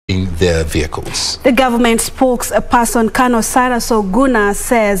their vehicles. The government spokesperson, Colonel Cyrus Oguna,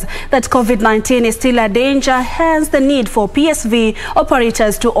 says that COVID-19 is still a danger, hence the need for PSV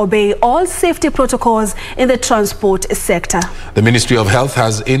operators to obey all safety protocols in the transport sector. The Ministry of Health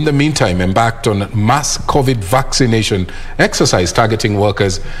has, in the meantime, embarked on mass COVID vaccination exercise targeting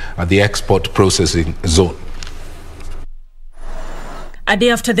workers at the export processing zone. A day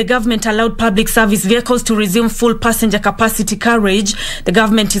after the government allowed public service vehicles to resume full passenger capacity carriage, the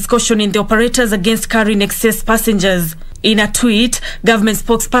government is cautioning the operators against carrying excess passengers. In a tweet, government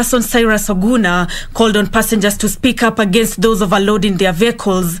spokesperson Cyrus Oguna called on passengers to speak up against those overloading their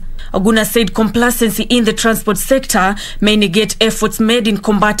vehicles. Oguna said complacency in the transport sector may negate efforts made in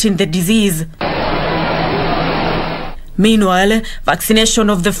combating the disease. Meanwhile, vaccination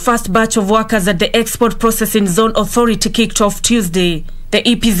of the first batch of workers at the Export Processing Zone Authority kicked off Tuesday. The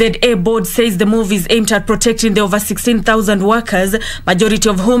EPZ board says the move is aimed at protecting the over 16,000 workers, majority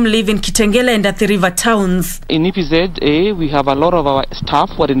of whom live in Kitengela and Athi River towns. In EPZ, we have a lot of our staff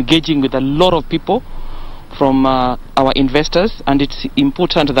who are engaging with a lot of people from our investors, and it's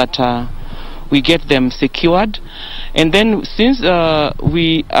important that we get them secured. And then since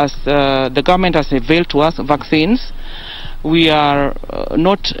we, as the government has availed to us vaccines, we are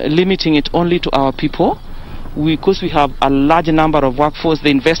not limiting it only to our people. Because we have a large number of workforce, the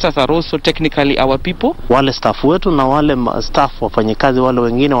investors are also technically our people. Wale staff wetu na wale staff wafanyikazi wale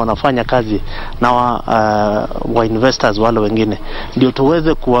wengine wanafanya kazi na wa investors wale wengine, ndio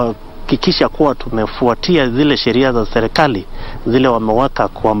tuweze kuhakikisha kuwa tumefuatia zile sheria za serikali zile wameweka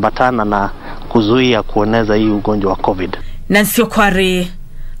kuambatana na kuzuia kueneza hii ugonjwa wa COVID. Nancy Okware,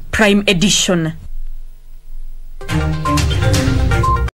 Prime Edition.